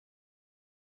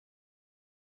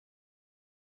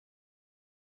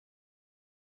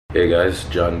Hey guys,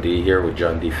 John D here with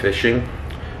John D Fishing.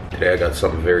 Today I got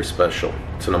something very special.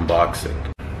 It's an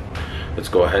unboxing. Let's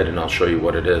go ahead and I'll show you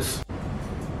what it is.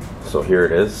 So here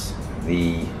it is,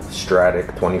 the Stratic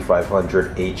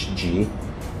 2500 HG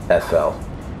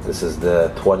FL. This is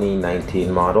the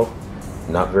 2019 model.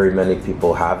 Not very many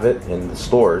people have it in the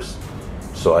stores,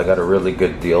 so I got a really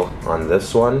good deal on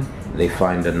this one. They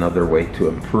find another way to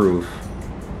improve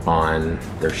on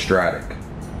their Stratic.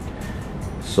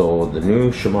 So the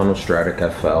new Shimano Stratic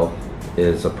FL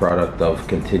is a product of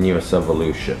continuous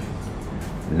evolution.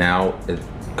 Now it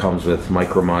comes with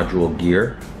micro module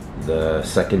gear, the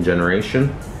second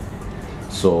generation.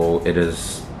 So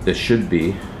it should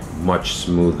be much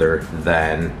smoother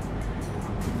than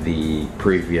the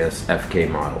previous FK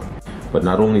model. But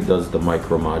not only does the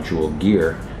micro module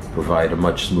gear provide a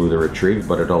much smoother retrieve,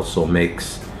 but it also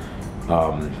makes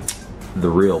the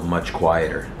reel much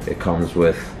quieter. It comes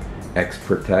with X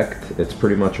Protect. It's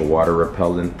pretty much a water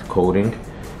repellent coating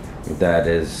that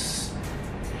is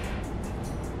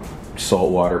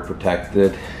saltwater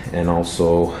protected, and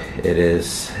also it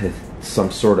is some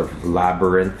sort of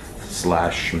labyrinth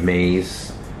slash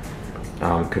maze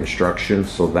construction,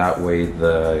 so that way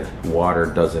the water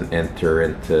doesn't enter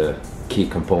into key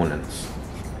components.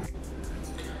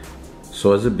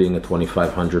 So as it being a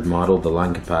 2500 model, the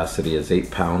line capacity is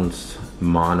 8 pounds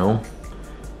mono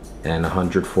and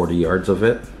 140 yards of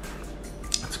it.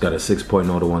 It's got a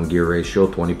 6.0 to 1 gear ratio,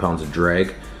 20 pounds of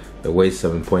drag. It weighs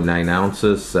 7.9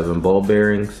 ounces, 7 ball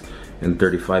bearings, and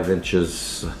 35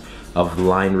 inches of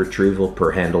line retrieval per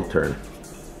handle turn.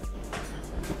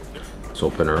 Let's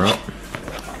open her up.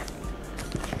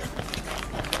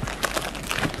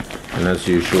 And as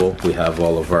usual, we have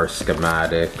all of our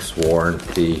schematics,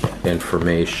 warranty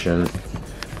information,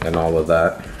 and all of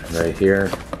that right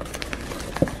here.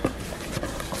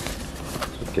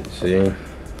 You can see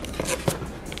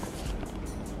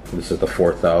this is the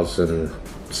 4000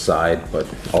 side, but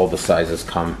all the sizes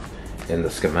come in the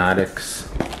schematics.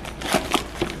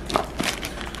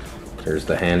 Here's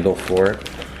the handle for it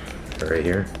right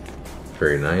here,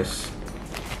 very nice.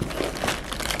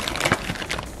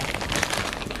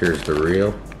 Here's the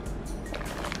reel.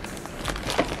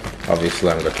 Obviously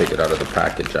I'm going to take it out of the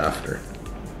package after.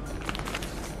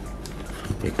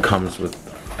 It comes with,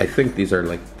 I think these are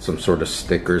like some sort of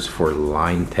stickers for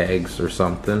line tags or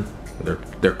something.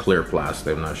 They're clear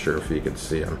plastic. I'm not sure if you can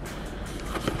see them.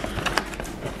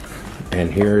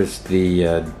 And here's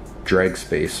the drag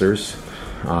spacers.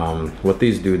 What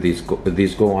these do, these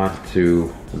go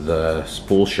onto the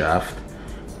spool shaft,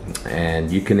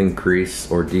 and you can increase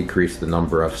or decrease the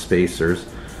number of spacers.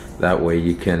 That way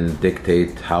you can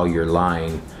dictate how your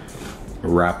line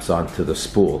wraps onto the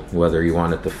spool, whether you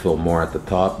want it to fill more at the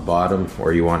top, bottom,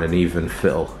 or you want an even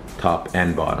fill top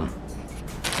and bottom.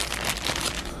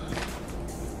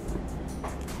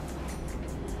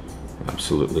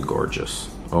 Absolutely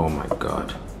gorgeous. Oh my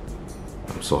god,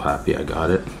 I'm so happy I got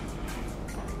it.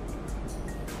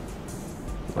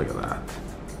 Look at that.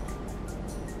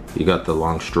 You got the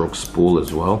long stroke spool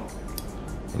as well,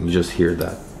 and you just hear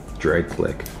that drag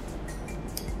click.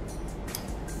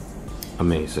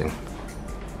 Amazing.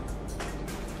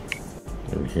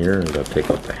 In here, I'm gonna take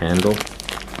out the handle.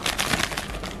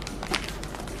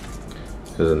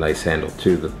 This is a nice handle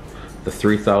too. The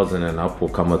 3000 and up will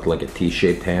come with like a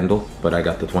T-shaped handle, but I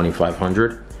got the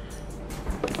 2500.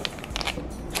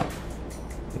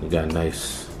 You got a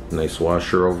nice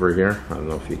washer over here. I don't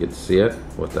know if you can see it,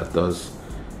 what that does.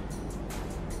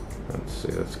 Let's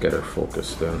see, let's get her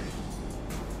focused in.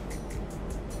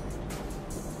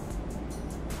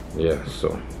 Yeah, so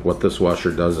what this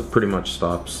washer does, it pretty much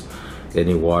stops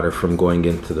any water from going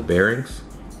into the bearings.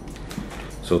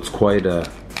 So it's quite a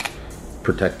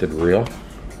protected reel.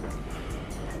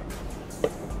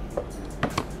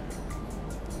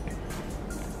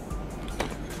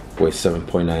 Weighs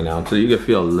 7.9 ounces. You can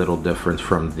feel a little difference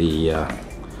from the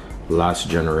last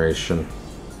generation.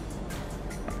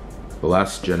 The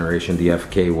last generation, the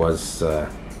FK, was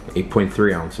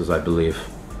 8.3 ounces, I believe.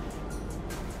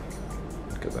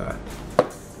 Look at that.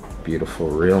 Beautiful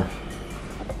reel.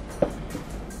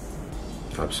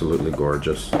 Absolutely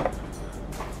gorgeous.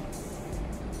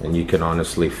 And you can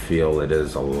honestly feel it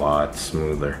is a lot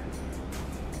smoother.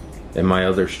 And my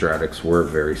other Stratics were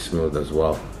very smooth as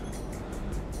well.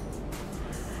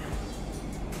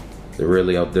 They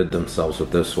really outdid themselves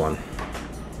with this one.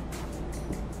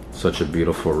 Such a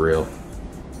beautiful reel.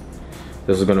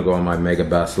 This is gonna go on my Mega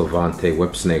Bass Levante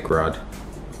whip snake rod.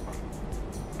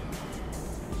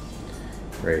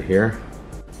 Right here.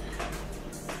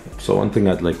 So one thing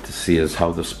I'd like to see is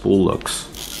how the spool looks.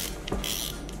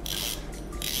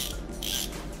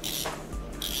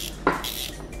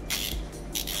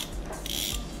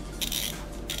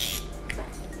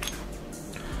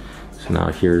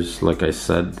 here's, like I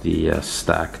said, the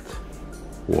stacked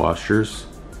washers.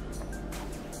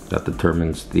 That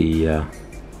determines the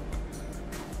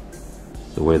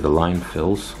way the line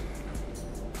fills.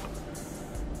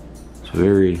 It's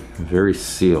very, very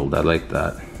sealed. I like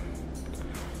that.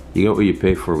 You get what you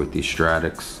pay for with these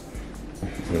Stradics.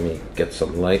 Let me get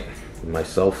some light with my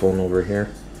cell phone over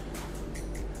here.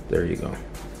 There you go.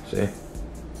 See?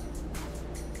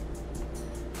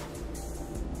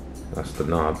 That's the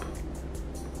knob.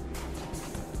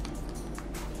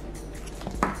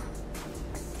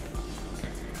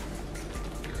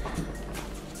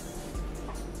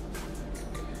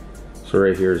 So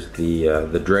right here is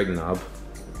the drag knob,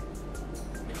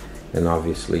 and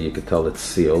obviously you can tell it's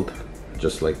sealed,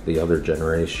 just like the other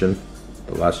generation.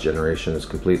 The last generation is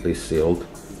completely sealed.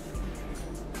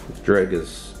 The drag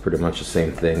is pretty much the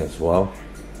same thing as well.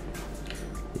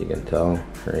 You can tell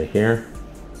right here.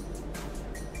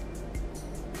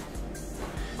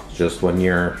 Just when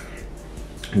you're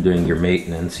doing your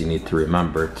maintenance, you need to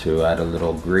remember to add a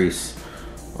little grease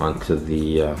onto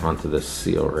this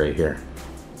seal right here.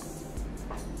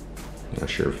 Not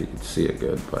sure if you can see it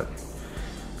good, but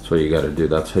that's what you got to do.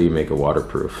 That's how you make it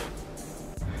waterproof.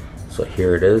 So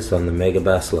here it is on the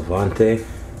Megabass Levante,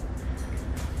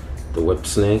 the whip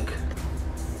snake.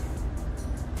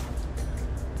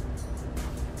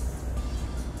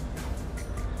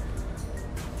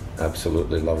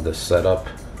 Absolutely love this setup.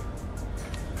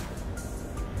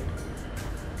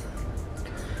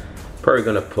 Probably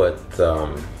gonna put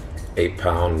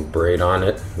 8-pound braid on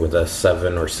it with a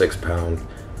 7 or 6 pound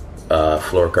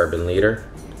fluorocarbon leader.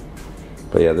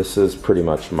 But yeah, this is pretty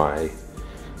much my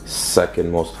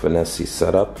second most finessey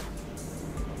setup.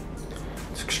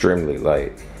 It's extremely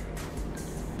light.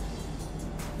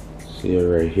 See it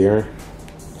right here?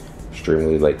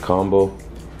 Extremely light combo.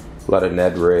 A lot of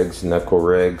Ned rigs, Neko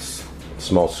rigs,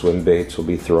 small swim baits will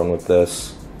be thrown with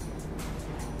this.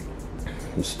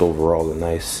 Just overall a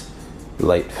nice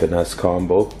light finesse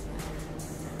combo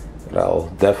that I'll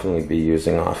definitely be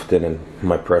using often in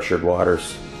my pressured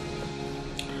waters.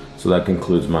 So that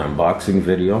concludes my unboxing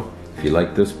video. If you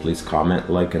like this, please comment,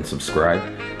 like, and subscribe,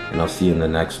 and I'll see you in the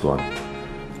next one.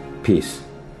 Peace.